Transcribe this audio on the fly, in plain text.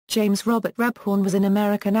James Robert Rebhorn was an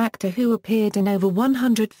American actor who appeared in over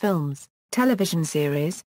 100 films, television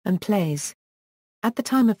series, and plays. At the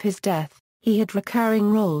time of his death, he had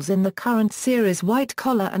recurring roles in the current series White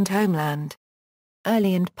Collar and Homeland.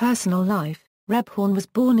 Early and personal life. Rebhorn was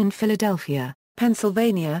born in Philadelphia,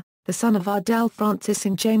 Pennsylvania, the son of Ardell Francis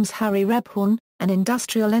and James Harry Rebhorn, an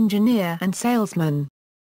industrial engineer and salesman.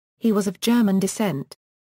 He was of German descent.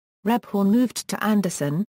 Rebhorn moved to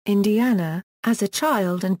Anderson, Indiana, as a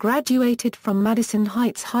child and graduated from Madison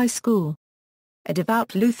Heights High School. A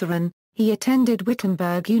devout Lutheran, he attended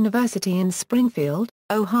Wittenberg University in Springfield,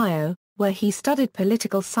 Ohio, where he studied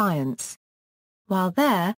political science. While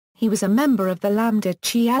there, he was a member of the Lambda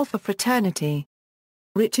Chi Alpha fraternity.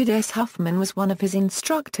 Richard S. Huffman was one of his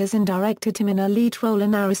instructors and directed him in a lead role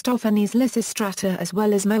in Aristophanes' Lysistrata as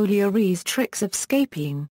well as Molière's Tricks of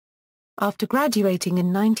Scapin. After graduating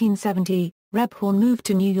in 1970, Rebhorn moved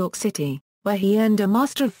to New York City, where he earned a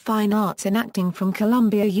Master of Fine Arts in Acting from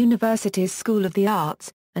Columbia University's School of the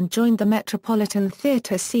Arts, and joined the Metropolitan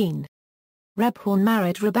Theater scene. Rebhorn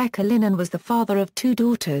married Rebecca Lynn and was the father of 2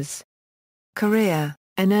 daughters. Career.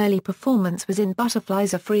 An early performance was in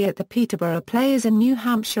Butterflies Are Free at the Peterborough Players in New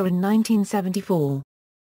Hampshire in 1974.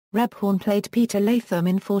 Rebhorn played Peter Latham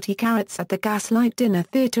in 40 Carats at the Gaslight Dinner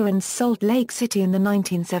Theatre in Salt Lake City in the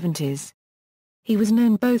 1970s. He was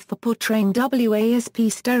known both for portraying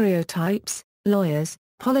WASP stereotypes, lawyers,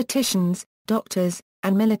 politicians, doctors,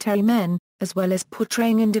 and military men, as well as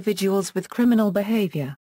portraying individuals with criminal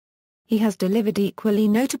behavior. He has delivered equally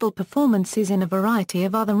notable performances in a variety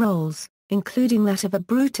of other roles, including that of a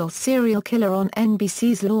brutal serial killer on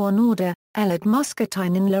NBC's Law and Order, Elliot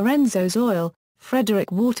Muscatine in Lorenzo's Oil,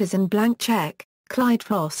 Frederick Waters in Blank Check, Clyde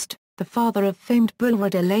Frost, the father of famed bull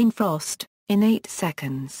rider Lane Frost, in 8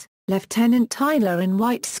 Seconds, Lieutenant Tyler in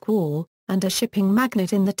White Squall, and a shipping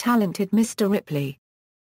magnate in The Talented Mr. Ripley.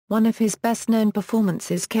 One of his best-known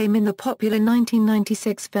performances came in the popular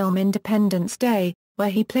 1996 film Independence Day, where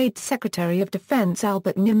he played Secretary of Defense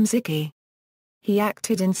Albert Nimziki. He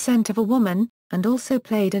acted in Scent of a Woman, and also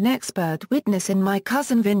played an expert witness in My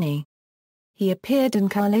Cousin Vinny. He appeared in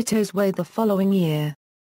Carlito's Way the following year.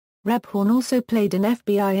 Rebhorn also played an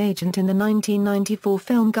FBI agent in the 1994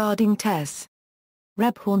 film Guarding Tess.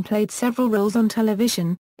 Rebhorn played several roles on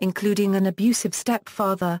television, including an abusive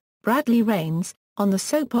stepfather, Bradley Raines, on the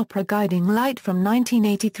soap opera Guiding Light from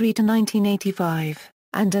 1983 to 1985,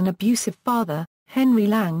 and an abusive father, Henry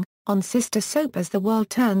Lang, on sister soap As the World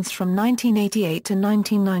Turns from 1988 to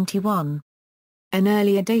 1991. An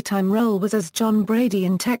earlier daytime role was as John Brady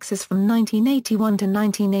in Texas from 1981 to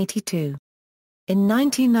 1982. In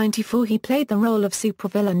 1994 he played the role of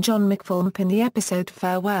supervillain John McFalmp in the episode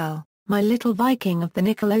Farewell, My Little Viking of the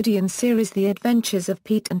Nickelodeon series The Adventures of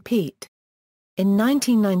Pete and Pete. In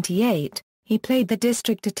 1998, he played the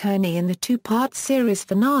district attorney in the 2-part series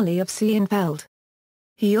finale of Seinfeld.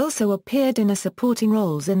 He also appeared in supporting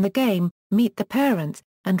roles in The Game, Meet the Parents,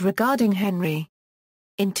 and Regarding Henry.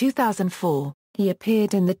 In 2004, he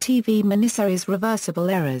appeared in the TV miniseries Reversible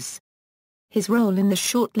Errors. His role in the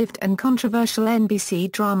short-lived and controversial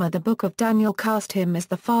NBC drama The Book of Daniel cast him as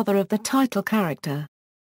the father of the title character.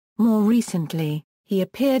 More recently, he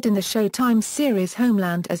appeared in the Showtime series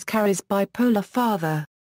Homeland as Carrie's bipolar father.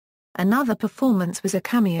 Another performance was a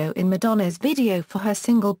cameo in Madonna's video for her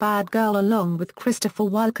single Bad Girl along with Christopher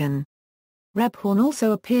Walken. Rebhorn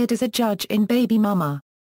also appeared as a judge in Baby Mama.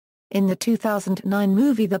 In the 2009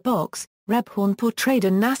 movie The Box, Rebhorn portrayed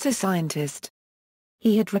a NASA scientist.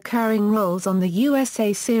 He had recurring roles on the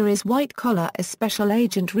USA series White Collar as Special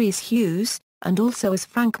Agent Reese Hughes, and also as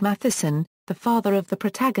Frank Matheson, the father of the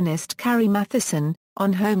protagonist Carrie Matheson,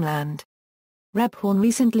 on Homeland. Rebhorn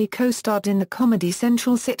recently co-starred in the Comedy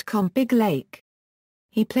Central sitcom Big Lake.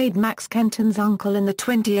 He played Max Kenton's uncle in the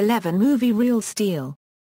 2011 movie Real Steel.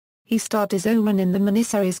 He starred as Oren in the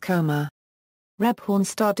miniseries Coma. Rebhorn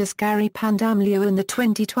starred as Gary Pandamlio in the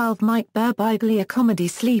 2012 Mike Birbiglia comedy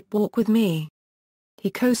Sleepwalk with Me. He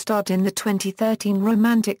co-starred in the 2013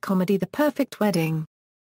 romantic comedy The Perfect Wedding.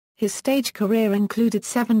 His stage career included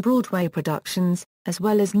 7 Broadway productions, as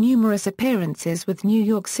well as numerous appearances with New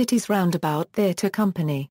York City's Roundabout Theatre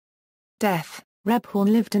Company. Death.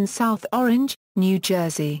 Rebhorn lived in South Orange, New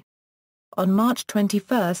Jersey. On March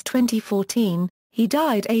 21, 2014, he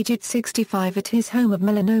died aged 65 at his home of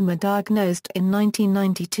melanoma diagnosed in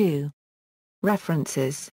 1992.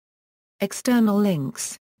 References. External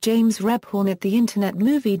links: James Rebhorn at the Internet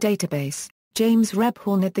Movie Database, James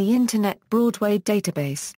Rebhorn at the Internet Broadway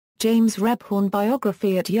Database, James Rebhorn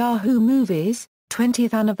biography at Yahoo Movies,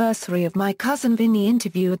 20th anniversary of My Cousin Vinny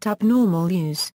interview at Abnormal News.